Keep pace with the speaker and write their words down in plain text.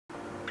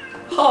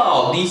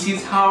Hello, this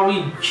is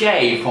Harry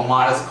J from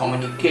RS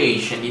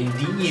Communication. In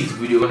this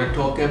video, we're going to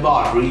talk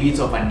about release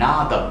of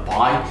another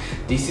bike.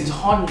 This is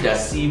Honda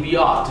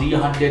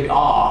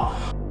CBR300R.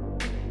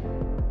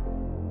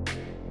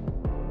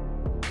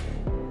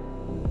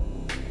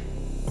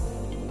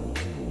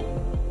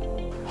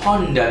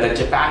 Honda, the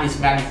Japanese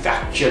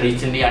manufacturer,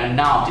 recently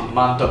announced in the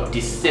month of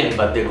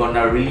December they're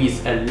gonna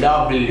release a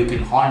lovely looking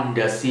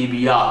Honda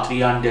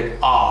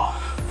CBR300R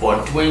for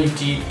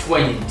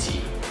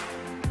 2020.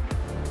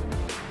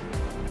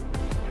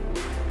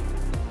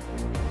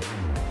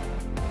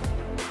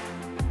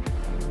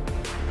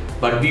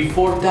 But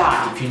before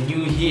that, if you're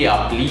new here,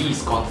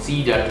 please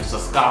consider to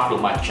subscribe to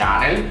my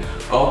channel.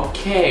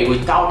 Okay,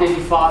 without any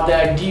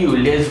further ado,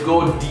 let's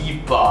go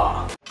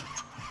deeper.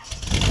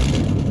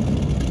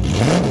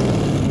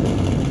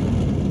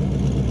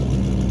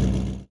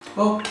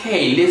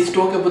 Okay, let's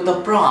talk about the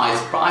price.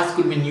 Price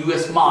could be in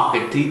US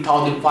market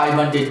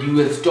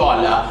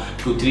 $3,500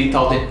 to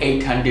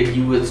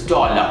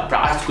 $3,800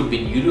 Price could be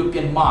in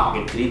European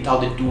market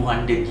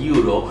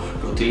 €3,200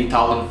 to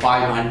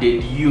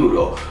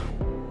 €3,500.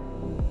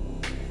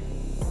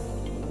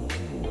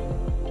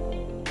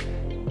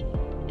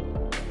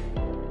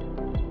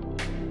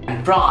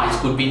 And price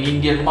could be in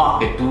Indian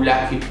market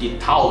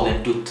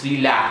 2,50,000 to 3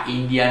 lakh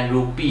Indian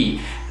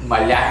rupee.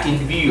 My Latin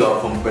viewer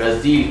from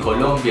Brazil,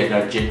 Colombia and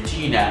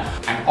Argentina,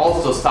 and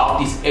also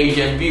Southeast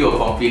Asian viewer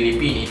from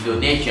Philippines,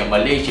 Indonesia,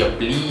 Malaysia,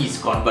 please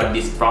convert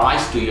this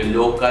price to your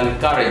local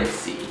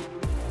currency.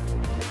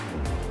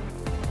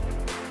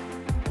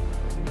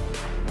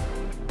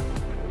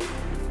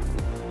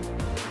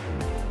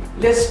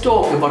 Let's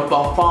talk about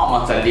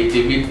performance a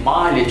little bit.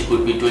 Mileage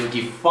could be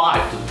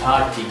 25 to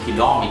 30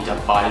 km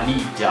per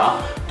liter.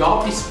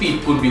 Top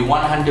speed could be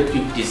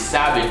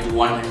 157 to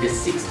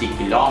 160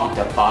 km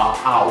per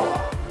hour.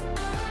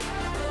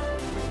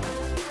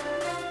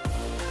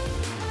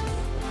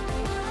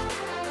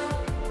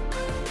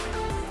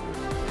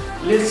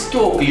 Let's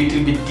talk a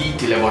little bit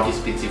detail about the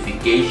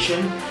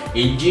specification.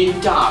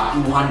 Engine type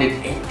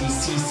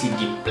 280cc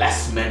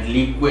displacement,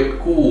 liquid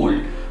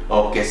cooled.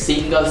 Okay,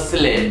 single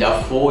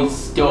cylinder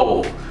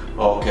 4-stroke.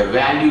 Okay,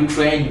 value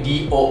train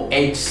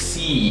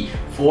DOHC,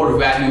 4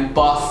 value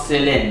per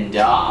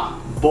cylinder.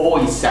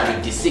 Bore is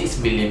 76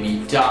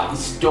 mm.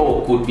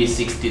 Stroke could be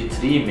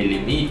 63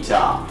 mm.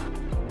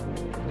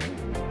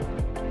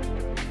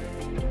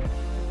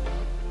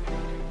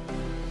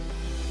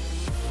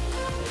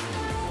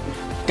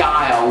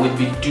 Tire will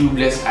be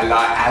tubeless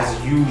alloy as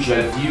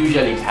usual.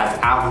 Usually it has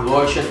Approx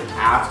version.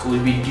 Apps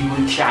will be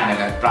dual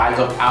channel and price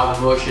of Apps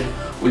version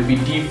will be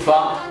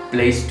differ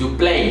place to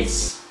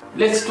place.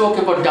 Let's talk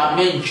about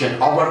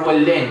dimension. Overall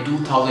length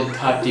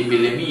 2030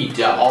 mm,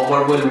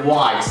 overall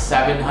wide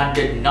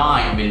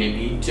 709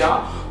 mm,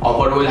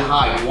 overall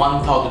height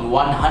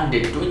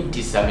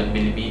 1127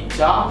 mm.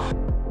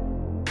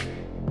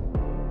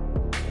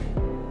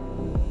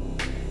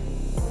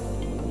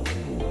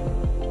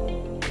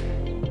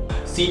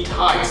 Seat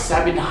height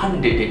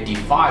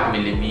 785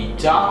 mm,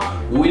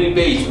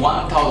 wheelbase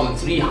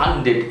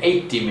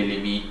 1380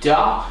 mm,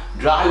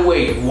 dry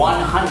weight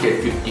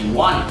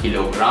 151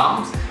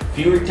 kilograms,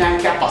 fuel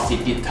tank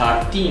capacity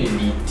 13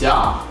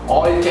 liter,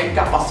 oil tank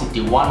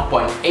capacity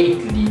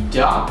 1.8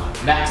 liter,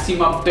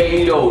 maximum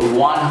payload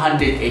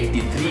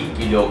 183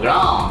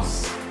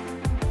 kilograms.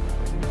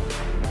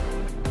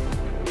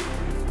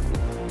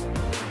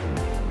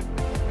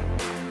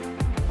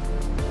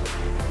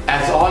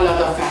 As all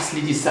other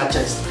facilities such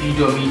as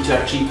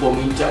speedometer,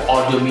 tripometer,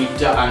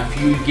 odometer and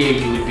fuel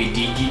gauge will be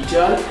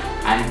digital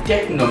and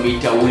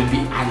technometer will be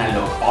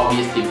analog.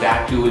 Obviously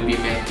battery will be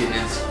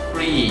maintenance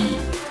free.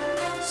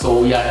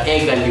 So we are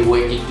eagerly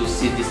waiting to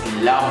see this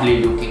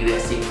lovely looking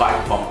racing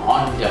bike from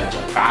Honda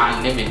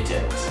Japan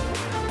Limited.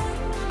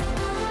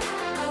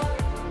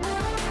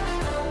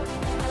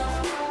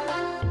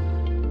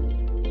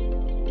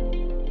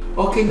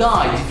 Okay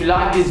guys, if you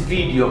like this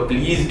video,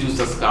 please do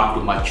subscribe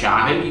to my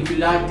channel. If you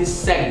like this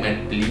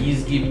segment,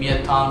 please give me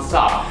a thumbs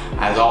up.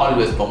 As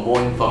always, for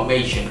more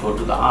information, go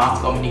to the RS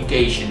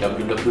Communication,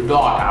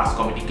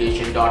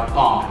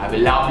 www.rscommunication.com. Have a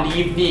lovely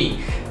evening.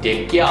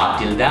 Take care.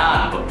 Till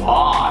then,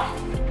 bye-bye.